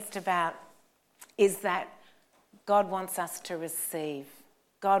convinced about is that God wants us to receive.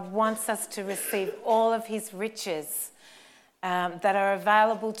 God wants us to receive all of his riches that are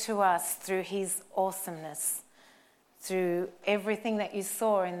available to us through his awesomeness, through everything that you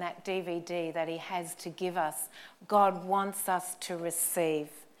saw in that DVD that he has to give us. God wants us to receive.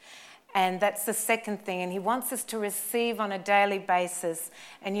 And that's the second thing. And he wants us to receive on a daily basis.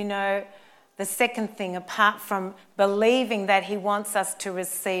 And you know, the second thing, apart from believing that he wants us to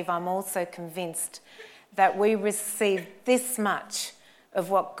receive, I'm also convinced that we receive this much of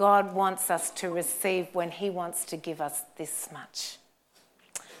what God wants us to receive when he wants to give us this much.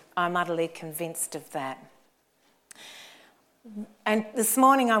 I'm utterly convinced of that. And this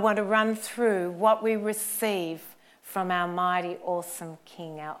morning I want to run through what we receive from our mighty, awesome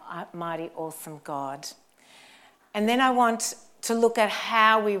King, our mighty, awesome God. And then I want to look at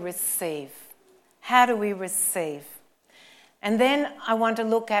how we receive. How do we receive? And then I want to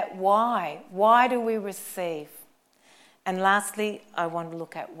look at why. Why do we receive? And lastly, I want to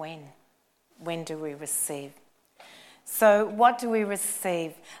look at when. When do we receive? So what do we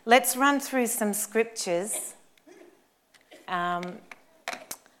receive? Let's run through some scriptures. And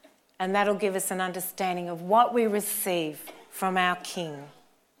that'll give us an understanding of what we receive from our King.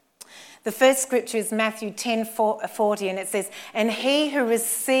 The first scripture is Matthew 10:40, and it says, "And he who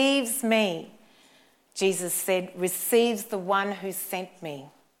receives me," Jesus said, "receives the one who sent me,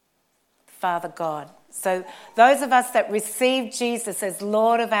 Father God." So those of us that receive Jesus as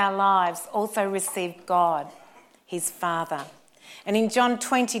Lord of our lives also receive God, his Father. And in John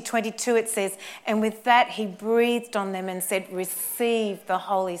 20:22 it says, "And with that he breathed on them and said, 'Receive the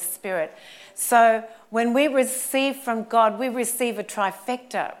Holy Spirit.'" So when we receive from God, we receive a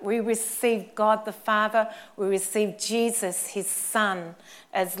trifecta. We receive God the Father, we receive Jesus, his Son,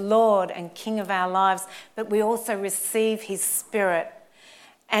 as Lord and King of our lives, but we also receive his Spirit.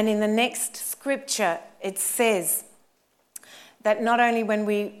 And in the next scripture, it says that not only when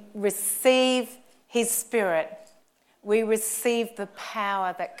we receive his Spirit, we receive the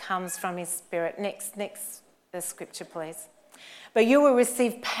power that comes from his Spirit. Next, the scripture, please. "But you will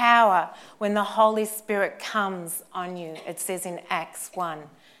receive power when the Holy Spirit comes on you." It says in Acts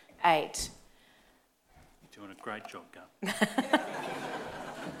 1:8. You're doing a great job, Gar.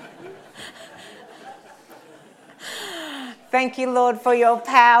 Thank you, Lord, for your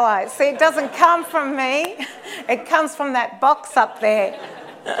power. See, it doesn't come from me. It comes from that box up there.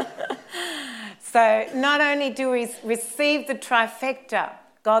 So not only do we receive the trifecta,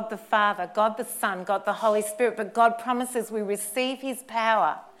 God the Father, God the Son, God the Holy Spirit, but God promises we receive his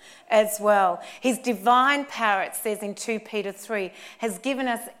power as well. His divine power, it says in 2 Peter 3, has given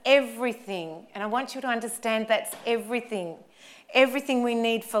us everything. And I want you to understand that's everything. Everything we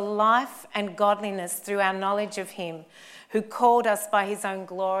need for life and godliness through our knowledge of him, who called us by his own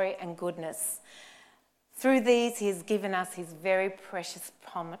glory and goodness. Through these, he has given us his very precious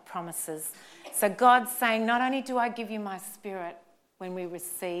promises. So God's saying, not only do I give you my Spirit when we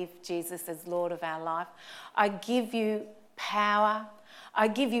receive Jesus as Lord of our life, I give you power, I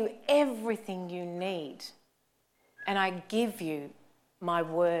give you everything you need, and I give you my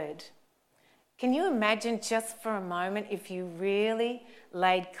word. Can you imagine just for a moment if you really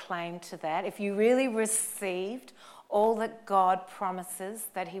laid claim to that, if you really received all that God promises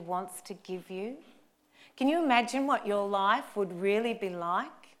that he wants to give you? Can you imagine what your life would really be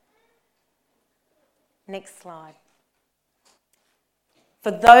like? Next slide.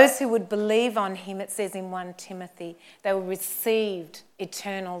 For those who would believe on him, it says in 1 Timothy, they will receive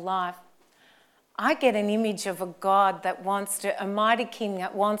eternal life. I get an image of a God that a mighty King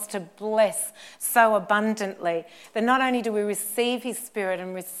that wants to bless so abundantly that not only do we receive his Spirit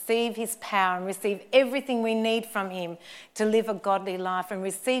and receive his power and receive everything we need from him to live a godly life and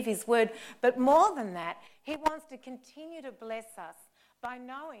receive his word, but more than that, he wants to continue to bless us by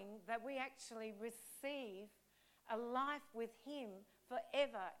knowing that we actually receive a life with him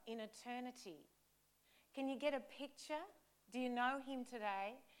forever in eternity. Can you get a picture? Do you know him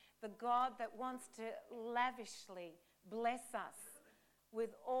today? The God that wants to lavishly bless us with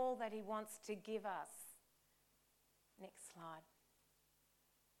all that he wants to give us. Next slide.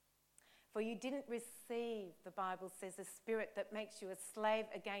 For you didn't receive, the Bible says, a spirit that makes you a slave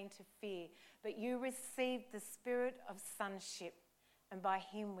again to fear, but you received the spirit of sonship, and by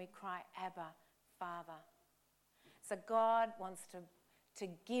him we cry, Abba, Father. So God wants to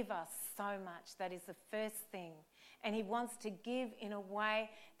give us so much. That is the first thing. And he wants to give in a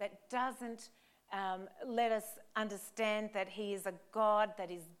way that doesn't let us understand that he is a God that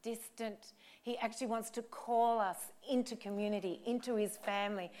is distant. He actually wants to call us into community, into his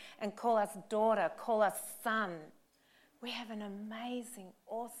family, and call us daughter, call us son, We have an amazing,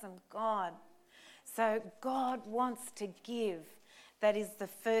 awesome God. So God wants to give. That is the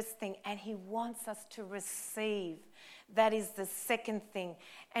first thing. And he wants us to receive. That is the second thing.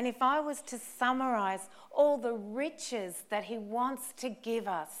 And if I was to summarize all the riches that he wants to give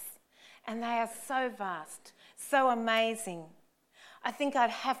us, and they are so vast, so amazing, I think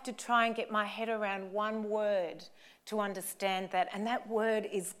I'd have to try and get my head around one word to understand that, and that word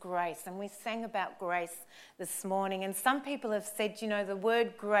is grace. And we sang about grace this morning, and some people have said, the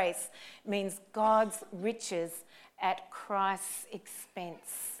word grace means God's riches at Christ's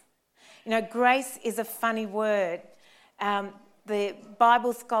expense. Grace is a funny word. The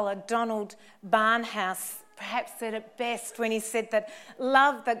Bible scholar Donald Barnhouse perhaps said it best when he said that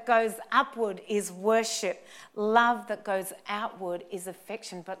love that goes upward is worship, love that goes outward is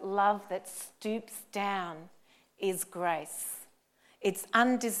affection, but love that stoops down is grace. It's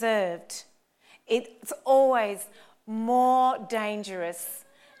undeserved. It's always more dangerous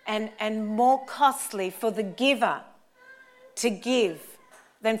and more costly for the giver to give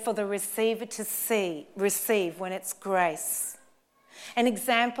than for the receiver to receive when it's grace. An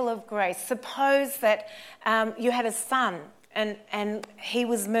example of grace. Suppose that you had a son and he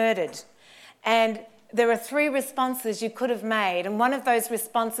was murdered. And there are 3 responses you could have made. And one of those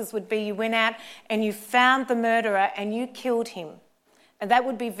responses would be you went out and you found the murderer and you killed him. And that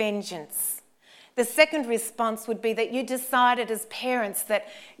would be vengeance. The second response would be that you decided as parents that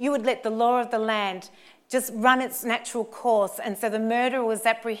you would let the law of the land just run its natural course. And so the murderer was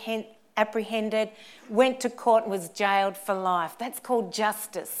apprehended, went to court and was jailed for life. That's called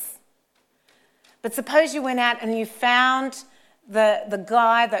justice. But suppose you went out and you found the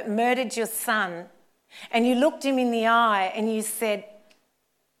guy that murdered your son and you looked him in the eye and you said,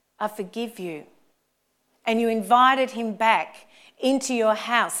 I forgive you. And you invited him back into your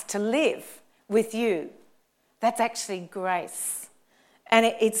house to live with you. That's actually grace. And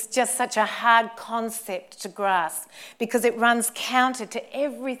it's just such a hard concept to grasp because it runs counter to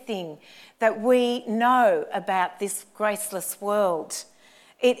everything that we know about this graceless world.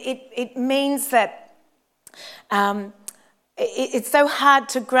 It means that it's so hard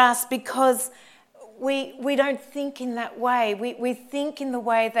to grasp because we don't think in that way. We think in the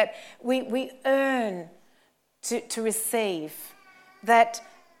way that we earn to receive, that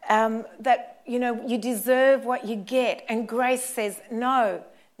you deserve what you get. And grace says, no,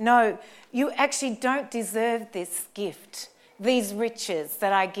 you actually don't deserve this gift, these riches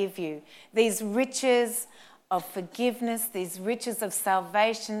that I give you, these riches of forgiveness, these riches of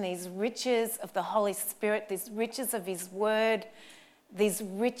salvation, these riches of the Holy Spirit, these riches of his word, these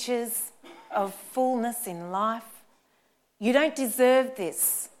riches of fullness in life. You don't deserve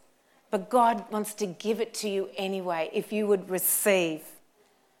this, but God wants to give it to you anyway if you would receive.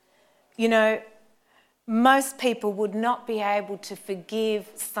 Most people would not be able to forgive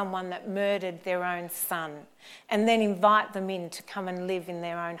someone that murdered their own son and then invite them in to come and live in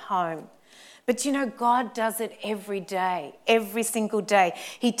their own home. But God does it every day, every single day.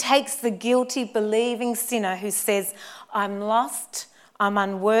 He takes the guilty, believing sinner who says, I'm lost, I'm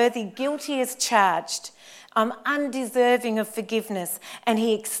unworthy, guilty as charged, I'm undeserving of forgiveness, and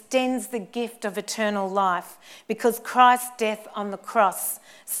he extends the gift of eternal life because Christ's death on the cross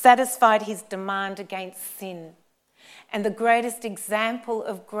satisfied his demand against sin. And the greatest example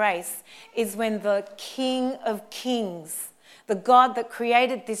of grace is when the King of Kings, the God that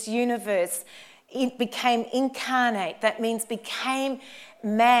created this universe, it became incarnate. That means became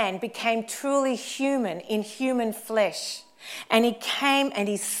man, became truly human in human flesh. And he came and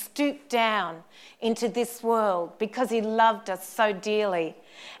he stooped down into this world because he loved us so dearly.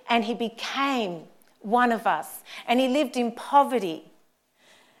 And he became one of us. And he lived in poverty.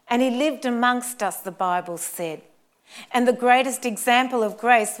 And he lived amongst us, the Bible said. And the greatest example of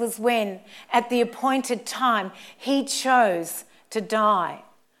grace was when, at the appointed time, he chose to die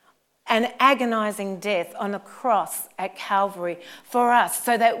an agonizing death on a cross at Calvary for us,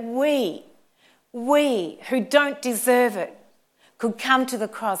 so that we who don't deserve it could come to the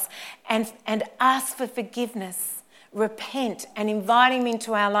cross and ask for forgiveness, repent and invite him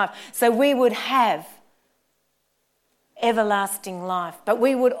into our life so we would have everlasting life. But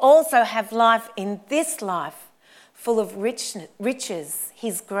we would also have life in this life full of riches,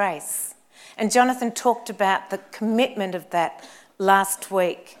 his grace. And Jonathan talked about the commitment of that last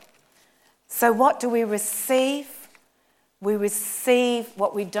week. So what do we receive? We receive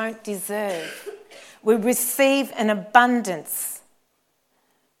what we don't deserve. We receive an abundance.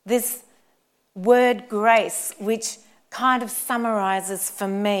 This word grace, which kind of summarises for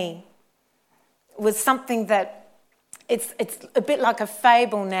me, was something that it's a bit like a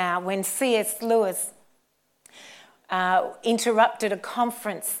fable now when C.S. Lewis interrupted a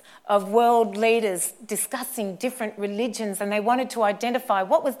conference of world leaders discussing different religions, and they wanted to identify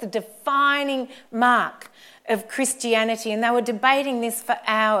what was the defining mark of Christianity, and they were debating this for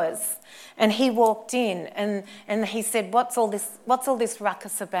hours. And he walked in and he said, what's all this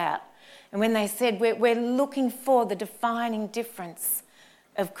ruckus about? And when they said, we're looking for the defining difference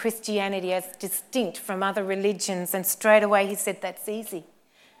of Christianity as distinct from other religions, and straight away he said, that's easy.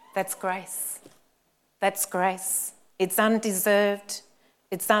 That's grace. That's grace. It's undeserved.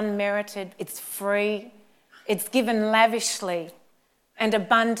 It's unmerited. It's free. It's given lavishly and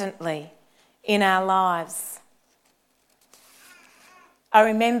abundantly in our lives. I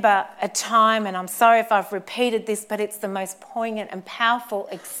remember a time, and I'm sorry if I've repeated this, but it's the most poignant and powerful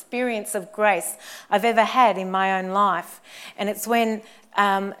experience of grace I've ever had in my own life. And it's when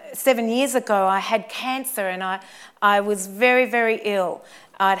 7 years ago I had cancer, and I was very, very ill.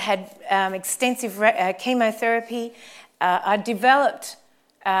 I'd had extensive chemotherapy. I developed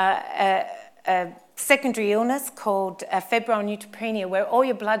a secondary illness called febrile neutropenia, where all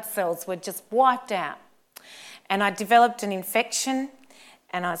your blood cells were just wiped out. And I developed an infection,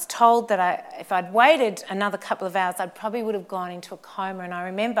 and I was told that if I'd waited another couple of hours, I probably would have gone into a coma. And I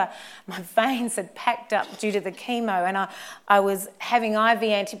remember my veins had packed up due to the chemo, and I was having IV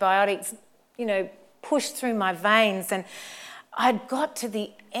antibiotics, pushed through my veins. And I'd got to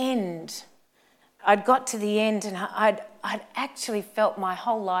the end. And I'd actually felt my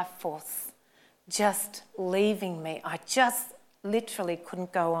whole life force just leaving me. I just literally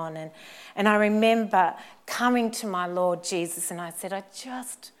couldn't go on. And I remember coming to my Lord Jesus, and I said,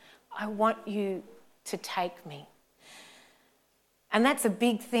 I want you to take me. And that's a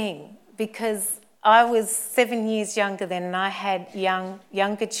big thing, because I was 7 years younger then, and I had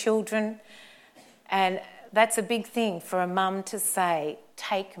younger children, and that's a big thing for a mum to say,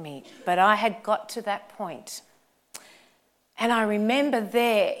 take me. But I had got to that point. And I remember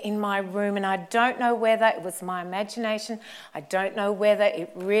there in my room, and I don't know whether it was my imagination, I don't know whether it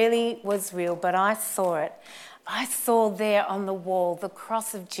really was real, but I saw it. I saw there on the wall the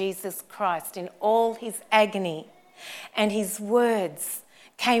cross of Jesus Christ in all his agony, and his words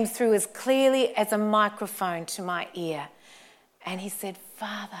came through as clearly as a microphone to my ear. And he said,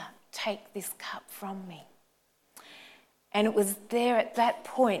 Father, take this cup from me. And it was there at that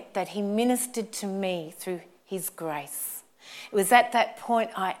point that he ministered to me through his grace. It was at that point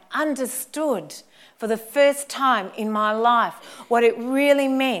I understood for the first time in my life what it really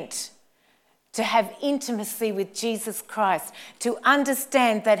meant to have intimacy with Jesus Christ, to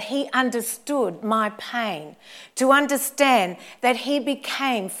understand that he understood my pain, to understand that he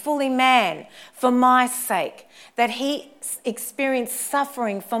became fully man for my sake, that he experienced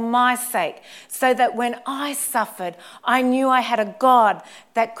suffering for my sake, so that when I suffered, I knew I had a God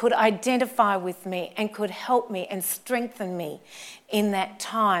that could identify with me and could help me and strengthen me in that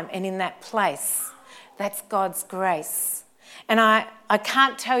time and in that place. That's God's grace. And I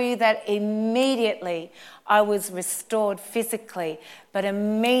can't tell you that immediately I was restored physically, but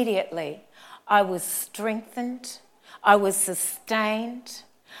immediately I was strengthened, I was sustained,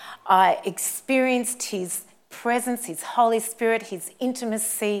 I experienced his presence, his Holy Spirit, his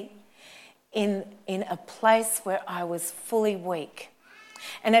intimacy in a place where I was fully weak.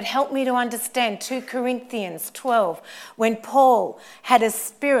 And it helped me to understand 2 Corinthians 12, when Paul had a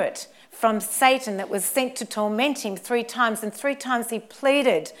spirit from Satan that was sent to torment him 3 times, and 3 times he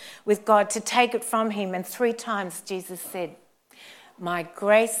pleaded with God to take it from him, and 3 times Jesus said, my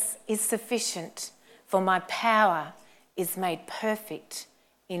grace is sufficient, for my power is made perfect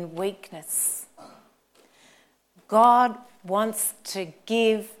in weakness. God wants to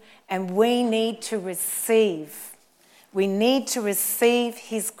give, and we need to receive. We need to receive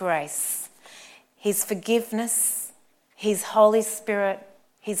his grace, his forgiveness, his Holy Spirit,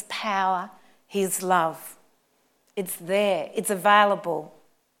 his power, his love. It's there. It's available.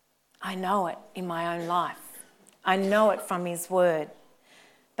 I know it in my own life. I know it from his word.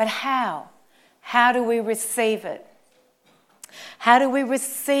 But how? How do we receive it? How do we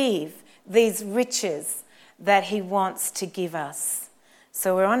receive these riches that he wants to give us?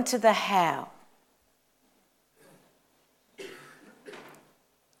 So we're on to the how.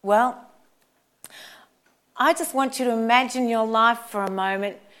 Well, I just want you to imagine your life for a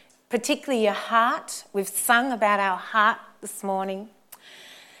moment, particularly your heart. We've sung about our heart this morning,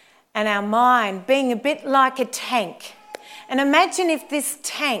 and our mind being a bit like a tank. And imagine if this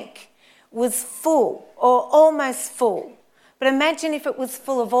tank was full or almost full, but imagine if it was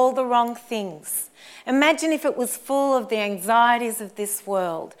full of all the wrong things. Imagine if it was full of the anxieties of this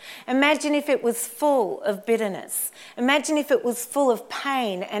world. Imagine if it was full of bitterness. Imagine if it was full of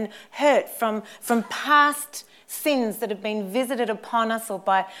pain and hurt from past sins that have been visited upon us, or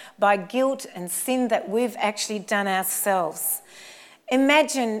by guilt and sin that we've actually done ourselves.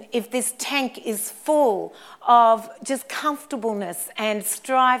 Imagine if this tank is full of just comfortableness and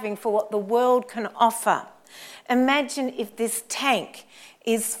striving for what the world can offer. Imagine if this tank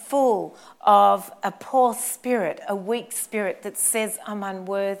is full of a poor spirit, a weak spirit that says, I'm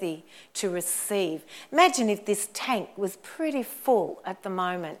unworthy to receive. Imagine if this tank was pretty full at the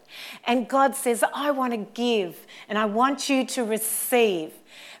moment, and God says, I want to give and I want you to receive.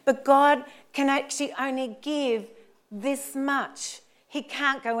 But God can actually only give this much. He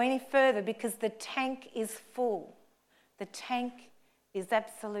can't go any further because the tank is full. The tank is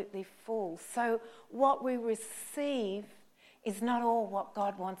absolutely full. So what we receive is not all what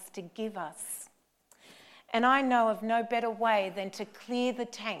God wants to give us. And I know of no better way than to clear the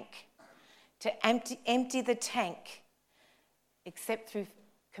tank, to empty the tank, except through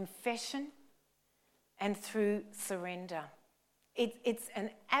confession and through surrender. It's an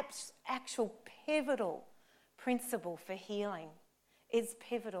actual pivotal principle for healing. It's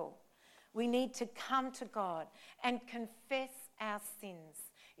pivotal. We need to come to God and confess our sins.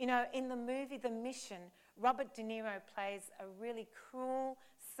 You know, in the movie The Mission, Robert De Niro plays a really cruel,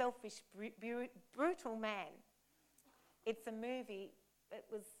 selfish, brutal man. It's a movie that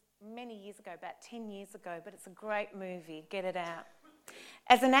was many years ago, about 10 years ago, but it's a great movie. Get it out.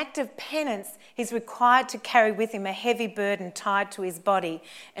 As an act of penance, he's required to carry with him a heavy burden tied to his body,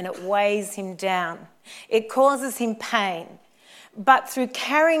 and it weighs him down. It causes him pain. But through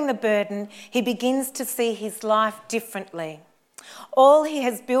carrying the burden, he begins to see his life differently. All he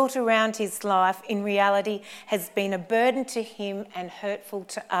has built around his life, in reality, has been a burden to him and hurtful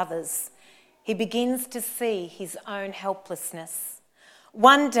to others. He begins to see his own helplessness.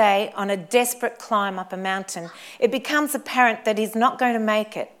 One day, on a desperate climb up a mountain, it becomes apparent that he's not going to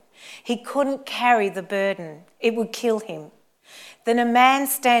make it. He couldn't carry the burden. It would kill him. Then a man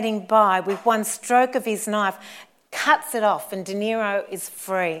standing by, with one stroke of his knife, cuts it off, and De Niro is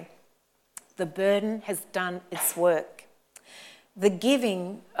free. The burden has done its work. The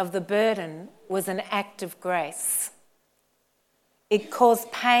giving of the burden was an act of grace. It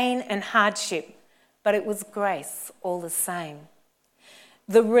caused pain and hardship, but it was grace all the same.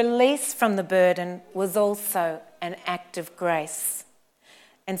 The release from the burden was also an act of grace.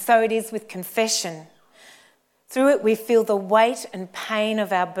 And so it is with confession. Through it we feel the weight and pain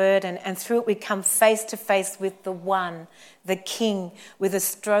of our burden, and through it we come face to face with the One, the King, with a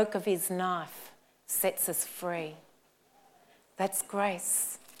stroke of his knife, sets us free. That's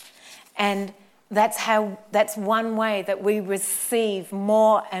grace. And that's one way that we receive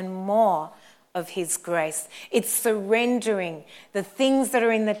more and more of his grace. It's surrendering the things that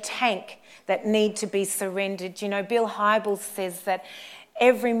are in the tank that need to be surrendered. You know, Bill Hybels says that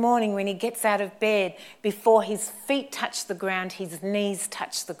every morning when he gets out of bed, before his feet touch the ground, his knees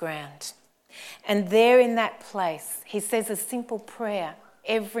touch the ground. And there in that place, he says a simple prayer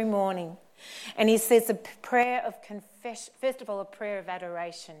every morning. And he says a prayer of confession, first of all, a prayer of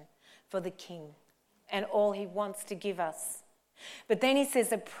adoration for the King and all he wants to give us. But then he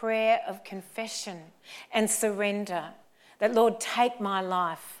says a prayer of confession and surrender, that, Lord, take my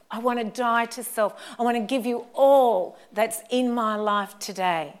life. I want to die to self. I want to give you all that's in my life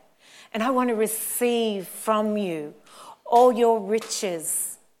today. And I want to receive from you all your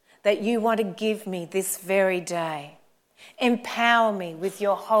riches that you want to give me this very day. Empower me with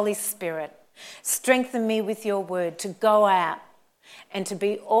your Holy Spirit. Strengthen me with your word to go out and to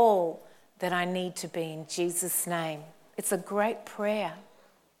be all that I need to be in Jesus' name. It's a great prayer.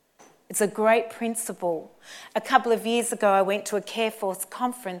 It's a great principle. A couple of years ago, I went to a Careforce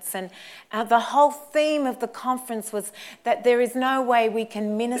conference, and the whole theme of the conference was that there is no way we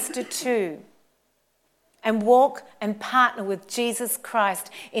can minister to and walk and partner with Jesus Christ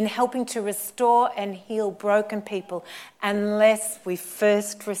in helping to restore and heal broken people unless we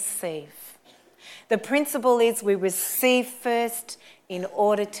first receive. The principle is we receive first in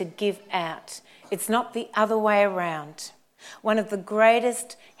order to give out. It's not the other way around. One of the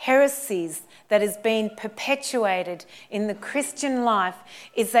greatest heresies that has been perpetuated in the Christian life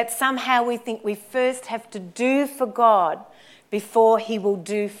is that somehow we think we first have to do for God before he will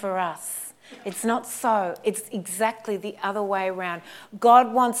do for us. It's not so. It's exactly the other way around.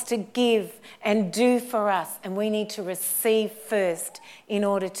 God wants to give and do for us, and we need to receive first in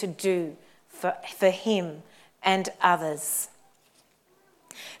order to do for him and others.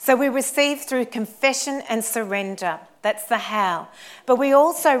 So we receive through confession and surrender. That's the how. But we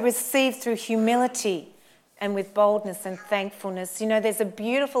also receive through humility and with boldness and thankfulness. You know, there's a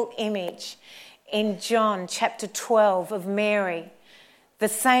beautiful image in John chapter 12 of Mary the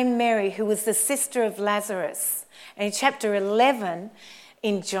same Mary who was the sister of Lazarus. And in chapter 11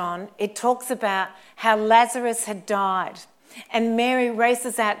 in John, it talks about how Lazarus had died. And Mary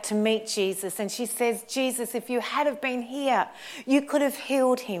races out to meet Jesus and she says, Jesus, if you had have been here, you could have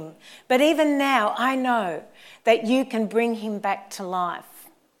healed him. But even now, I know that you can bring him back to life.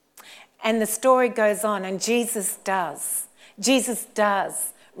 And the story goes on, and Jesus does. Jesus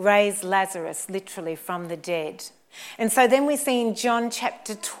does raise Lazarus literally from the dead. And so then we see in John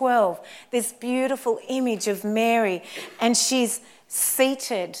chapter 12 this beautiful image of Mary, and she's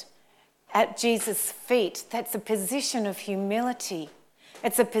seated at Jesus' feet. That's a position of humility.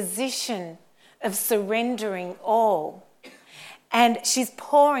 It's a position of surrendering all. And she's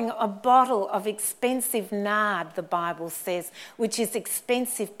pouring a bottle of expensive nard, the Bible says, which is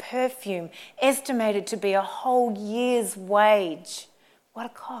expensive perfume, estimated to be a whole year's wage. What a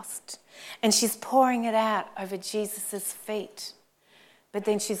cost. And she's pouring it out over Jesus' feet. But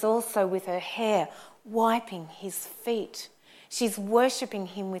then she's also, with her hair, wiping his feet. She's worshipping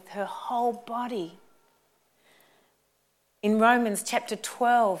him with her whole body. In Romans chapter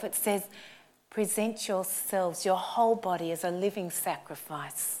 12, it says, present yourselves, your whole body, as a living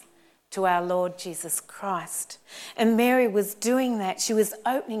sacrifice to our Lord Jesus Christ. And Mary was doing that. She was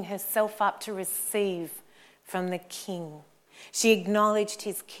opening herself up to receive from the King. She acknowledged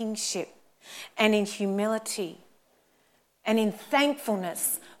his kingship, and in humility and in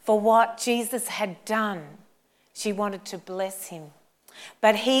thankfulness for what Jesus had done, she wanted to bless him.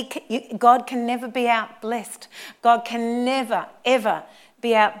 But God can never be outblessed. God can never, ever be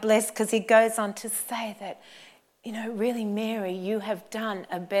outblessed, because he goes on to say that, really, Mary, you have done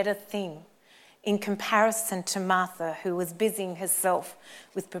a better thing in comparison to Martha, who was busying herself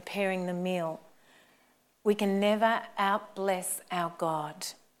with preparing the meal. We can never outbless our God.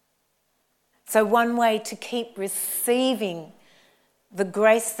 So one way to keep receiving the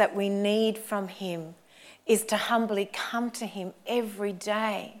grace that we need from him is to humbly come to him every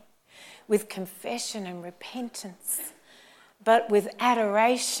day with confession and repentance, but with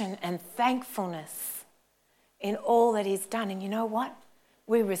adoration and thankfulness in all that he's done. And you know what?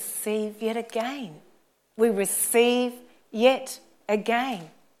 We receive yet again. We receive yet again.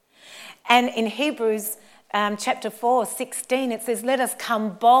 And in Hebrews chapter 4:16, it says, let us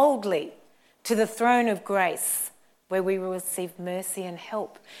come boldly to the throne of grace, where we will receive mercy and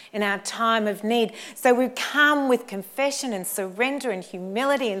help in our time of need. So we come with confession and surrender and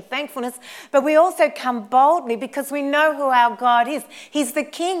humility and thankfulness, but we also come boldly because we know who our God is. He's the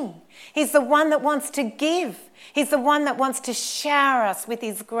King. He's the one that wants to give. He's the one that wants to shower us with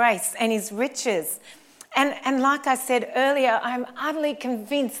his grace and his riches. And like I said earlier, I'm utterly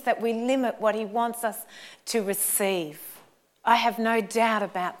convinced that we limit what he wants us to receive. I have no doubt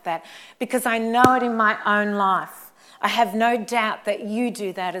about that, because I know it in my own life. I have no doubt that you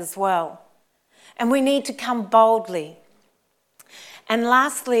do that as well. And we need to come boldly. And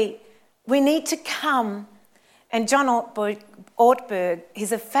lastly, we need to come, and John Ortberg,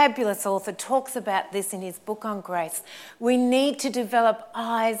 he's a fabulous author, talks about this in his book on grace. We need to develop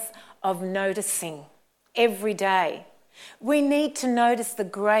eyes of noticing every day. We need to notice the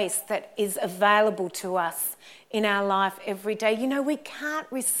grace that is available to us in our life every day. We can't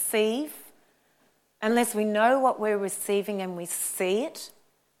receive unless we know what we're receiving and we see it.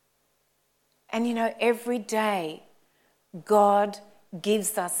 And every day God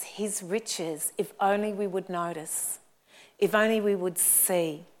gives us his riches, if only we would notice, if only we would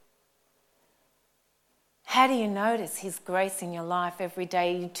see. How do you notice his grace in your life every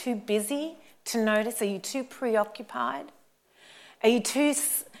day? Are you too busy to notice? Are you too preoccupied?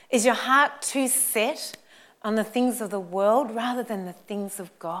 Is your heart too set on the things of the world rather than the things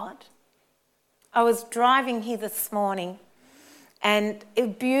of God? I was driving here this morning, and it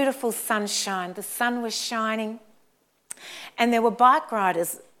was beautiful sunshine. The sun was shining, and there were bike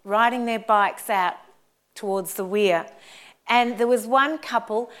riders riding their bikes out towards the weir. And there was one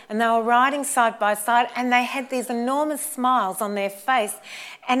couple, and they were riding side by side, and they had these enormous smiles on their face.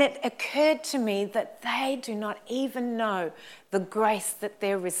 And it occurred to me that they do not even know the grace that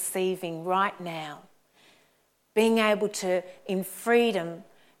they're receiving right now. Being able to, in freedom,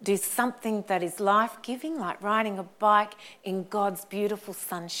 do something that is life-giving, like riding a bike in God's beautiful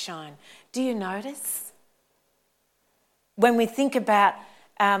sunshine. Do you notice? When we think about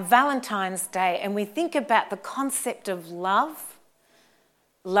Valentine's Day and we think about the concept of love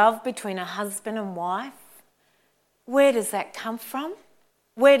between a husband and wife, where does that come from?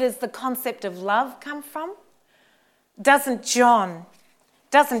 Where does the concept of love come from? Doesn't John,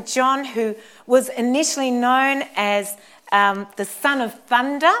 who was initially known as the son of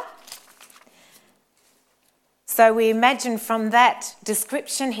thunder, So we imagine from that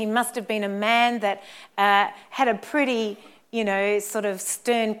description, he must have been a man that had a pretty, sort of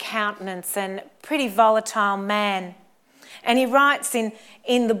stern countenance and pretty volatile man. And he writes in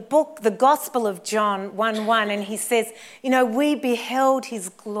the book, the Gospel of John 1:1, and he says, we beheld his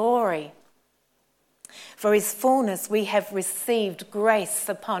glory. For his fullness we have received grace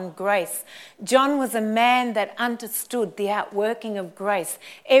upon grace. John was a man that understood the outworking of grace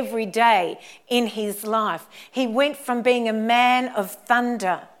every day in his life. He went from being a man of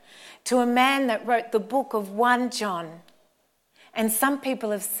thunder to a man that wrote the book of 1 John. And some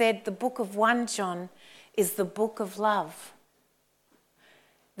people have said the book of 1 John is the book of love.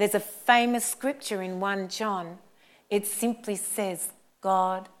 There's a famous scripture in 1 John. It simply says,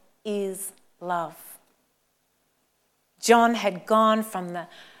 God is love. John had gone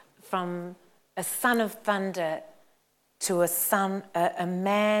from a son of thunder to a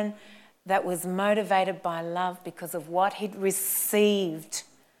man that was motivated by love because of what he'd received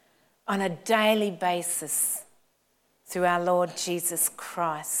on a daily basis through our Lord Jesus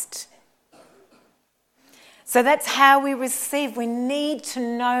Christ. So that's how we receive. We need to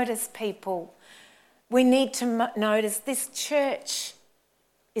notice people. We need to notice this church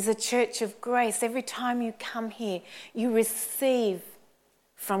is a church of grace. Every time you come here, you receive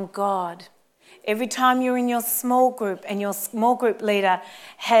from God. Every time you're in your small group and your small group leader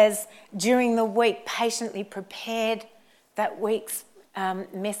has, during the week, patiently prepared that week's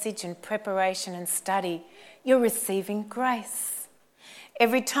message and preparation and study, you're receiving grace.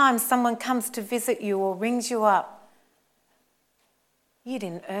 Every time someone comes to visit you or rings you up, you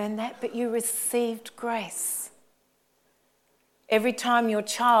didn't earn that, but you received grace. Every time your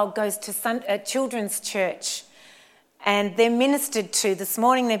child goes to children's church and they're ministered to, this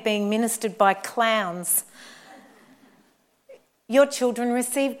morning they're being ministered by clowns, your children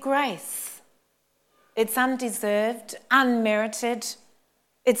receive grace. It's undeserved, unmerited,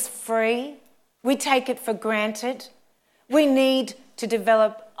 it's free. We take it for granted. We need to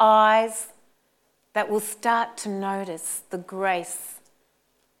develop eyes that will start to notice the grace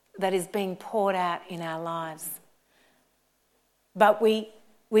that is being poured out in our lives. But we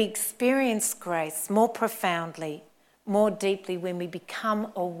experience grace more profoundly, more deeply when we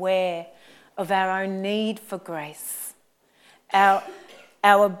become aware of our own need for grace, our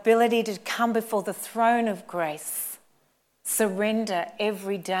ability to come before the throne of grace, surrender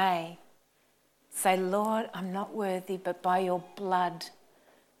every day, say, Lord, I'm not worthy, but by your blood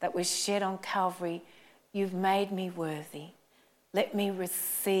that was shed on Calvary, you've made me worthy. Let me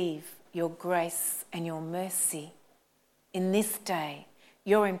receive your grace and your mercy in this day,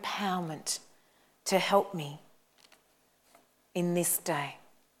 your empowerment to help me in this day.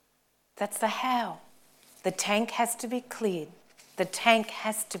 That's the how. The tank has to be cleared. The tank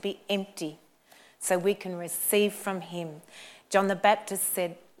has to be empty so we can receive from him. John the Baptist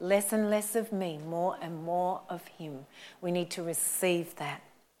said, less and less of me, more and more of him. We need to receive that.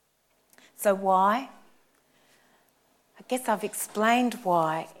 So why? I guess I've explained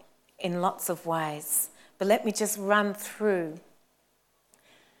why in lots of ways. But let me just run through.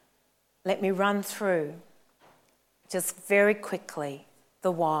 Just very quickly the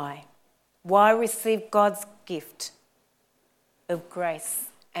why. Why receive God's gift of grace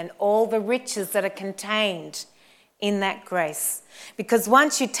and all the riches that are contained in that grace. Because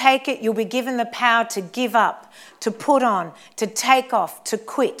once you take it, you'll be given the power to give up, to put on, to take off, to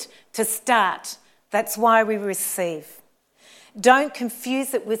quit, to start. That's why we receive. Don't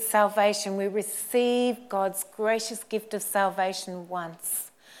confuse it with salvation. We receive God's gracious gift of salvation once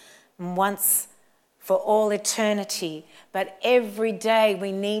for all eternity. But every day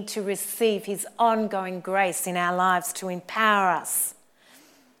we need to receive his ongoing grace in our lives to empower us.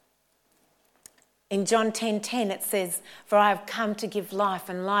 In John 10:10 it says, for I have come to give life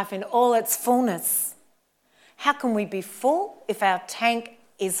and life in all its fullness. How can we be full if our tank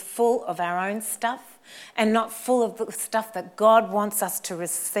is full of our own stuff and not full of the stuff that God wants us to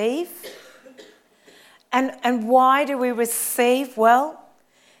receive? And why do we receive? Well,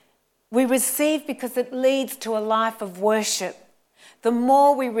 we receive because it leads to a life of worship. The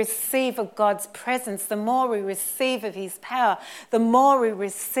more we receive of God's presence, the more we receive of his power, the more we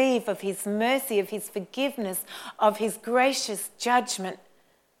receive of his mercy, of his forgiveness, of his gracious judgment,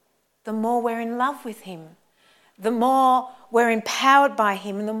 the more we're in love with him, the more we're empowered by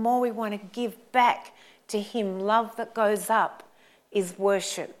him, and the more we want to give back to him. Love that goes up is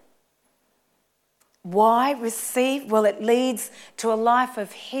worship. Why receive? Well, it leads to a life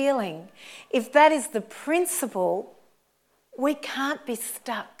of healing. If that is the principle, we can't be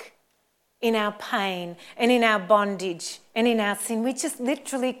stuck in our pain and in our bondage and in our sin. We just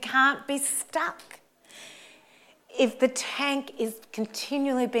literally can't be stuck. if the tank is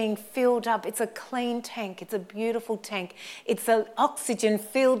continually being filled up, it's a clean tank, it's a beautiful tank, it's an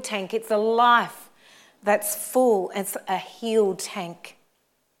oxygen-filled tank, it's a life that's full, it's a healed tank.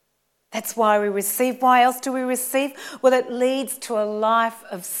 That's why we receive. Why else do we receive? Well, it leads to a life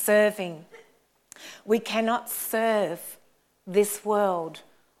of serving. We cannot serve this world,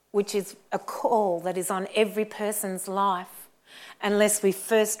 which is a call that is on every person's life, unless we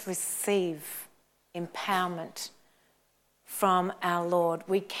first receive empowerment from our Lord.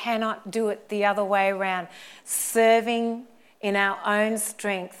 We cannot do it the other way around. Serving in our own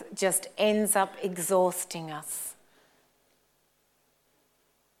strength just ends up exhausting us.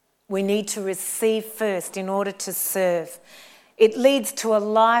 We need to receive first in order to serve. It leads to a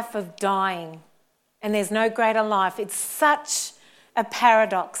life of dying, and there's no greater life. It's such a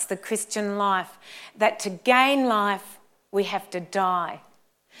paradox, the Christian life, that to gain life, we have to die.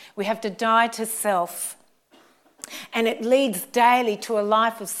 We have to die to self. And it leads daily to a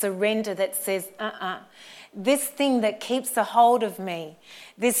life of surrender that says, this thing that keeps a hold of me,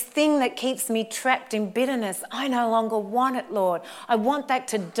 this thing that keeps me trapped in bitterness, I no longer want it, Lord. I want that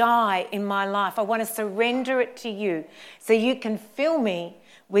to die in my life. I want to surrender it to you so you can fill me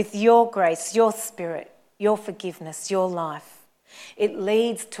with your grace, your spirit, your forgiveness, your life. It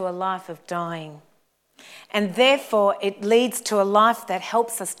leads to a life of dying. And therefore, it leads to a life that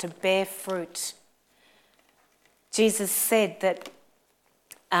helps us to bear fruit. Jesus said that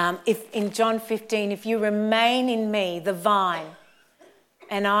if in John 15, if you remain in me, the vine,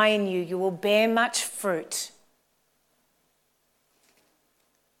 and I in you, you will bear much fruit.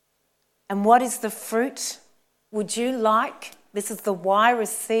 And what is the fruit? Would you like, this is the why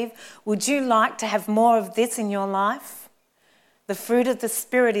receive, would you like to have more of this in your life? The fruit of the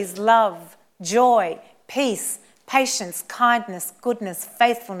Spirit is love, joy, peace, patience, kindness, goodness,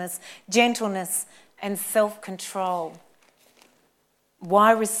 faithfulness, gentleness, and self-control.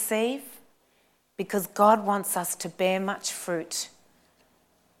 Why receive? Because God wants us to bear much fruit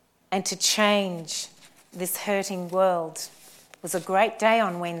and to change this hurting world. It was a great day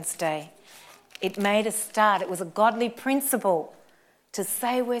on Wednesday. It made a start. It was a godly principle to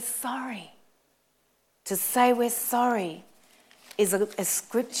say we're sorry. To say we're sorry is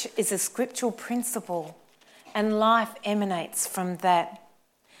a scriptural principle, and life emanates from that.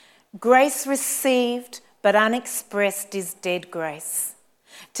 Grace received but unexpressed is dead grace.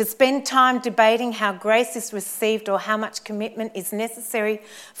 To spend time debating how grace is received or how much commitment is necessary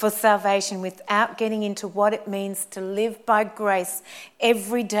for salvation without getting into what it means to live by grace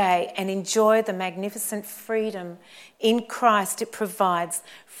every day and enjoy the magnificent freedom in Christ it provides,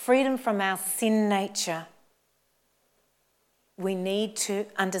 freedom from our sin nature. We need to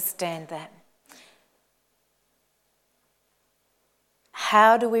understand that.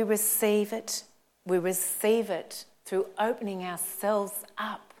 How do we receive it? We receive it through opening ourselves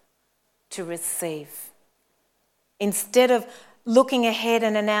up to receive. Instead of looking ahead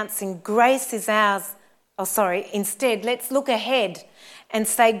and announcing grace is ours, instead let's look ahead and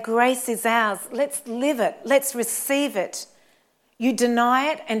say grace is ours. Let's live it. Let's receive it. You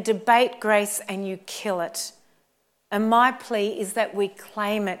deny it and debate grace and you kill it. And my plea is that we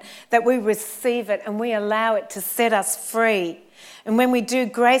claim it, that we receive it and we allow it to set us free. And when we do,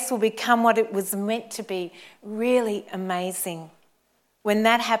 grace will become what it was meant to be, really amazing. When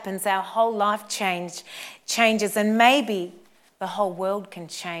that happens, our whole life changes, and maybe the whole world can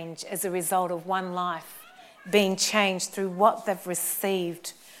change as a result of one life being changed through what they've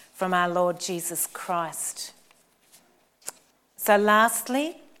received from our Lord Jesus Christ. So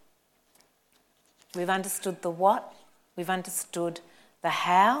lastly, we've understood the what, we've understood the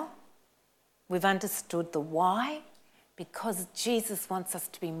how, we've understood the why, because Jesus wants us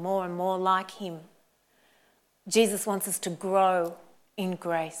to be more and more like him. Jesus wants us to grow in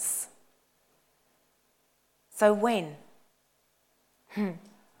grace. So when?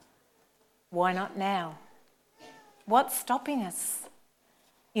 Why not now? What's stopping us?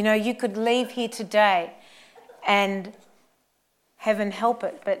 You know, you could leave here today and heaven help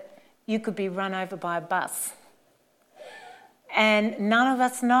it, but you could be run over by a bus. And none of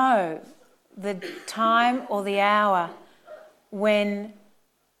us know the time or the hour when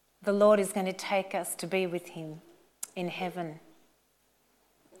the Lord is going to take us to be with him in heaven.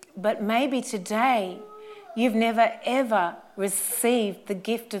 But maybe today you've never ever received the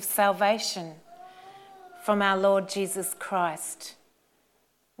gift of salvation from our Lord Jesus Christ.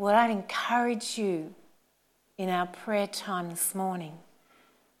 Well, I'd encourage you in our prayer time this morning,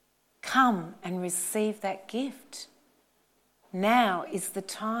 come and receive that gift. Now is the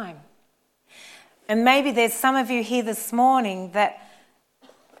time. And maybe there's some of you here this morning that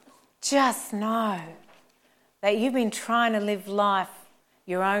just know that you've been trying to live life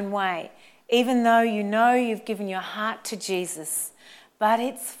your own way, even though you know you've given your heart to Jesus, but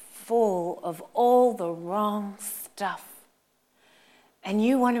it's full of all the wrong stuff. And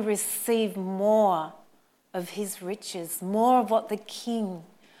you want to receive more of his riches, more of what the King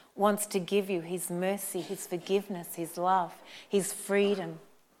wants to give you, his mercy, his forgiveness, his love, his freedom,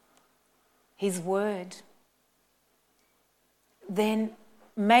 his word. Then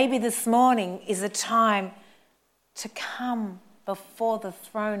maybe this morning is a time to come before the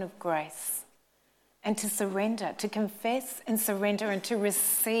throne of grace and to surrender, to confess and surrender and to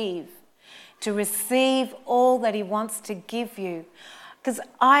receive all that he wants to give you. Because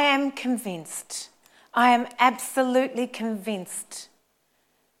I am convinced, I am absolutely convinced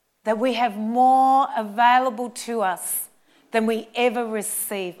that we have more available to us than we ever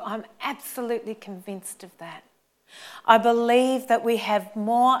receive. I'm absolutely convinced of that. I believe that we have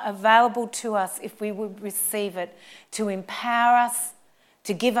more available to us if we would receive it, to empower us,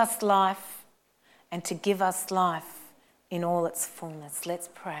 to give us life, and to give us life in all its fullness. Let's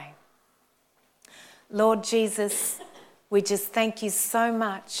pray. Lord Jesus, we just thank you so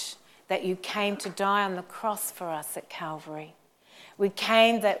much that you came to die on the cross for us at Calvary. We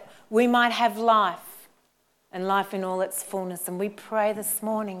came that we might have life and life in all its fullness. And we pray this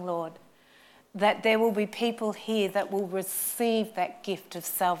morning, Lord, that there will be people here that will receive that gift of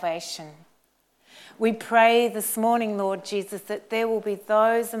salvation. We pray this morning, Lord Jesus, that there will be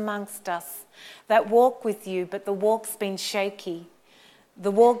those amongst us that walk with you, but the walk's been shaky.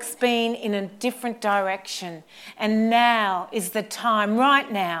 The walk's been in a different direction. And now is the time,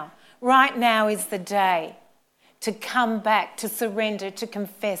 right now is the day to come back, to surrender, to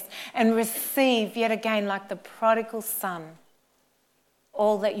confess, and receive yet again, like the prodigal son,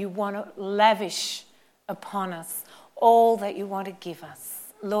 all that you want to lavish upon us, all that you want to give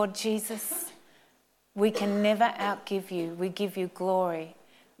us. Lord Jesus, we can never outgive you. We give you glory.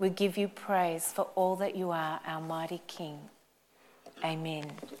 We give you praise for all that you are, our mighty King.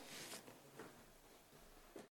 Amen.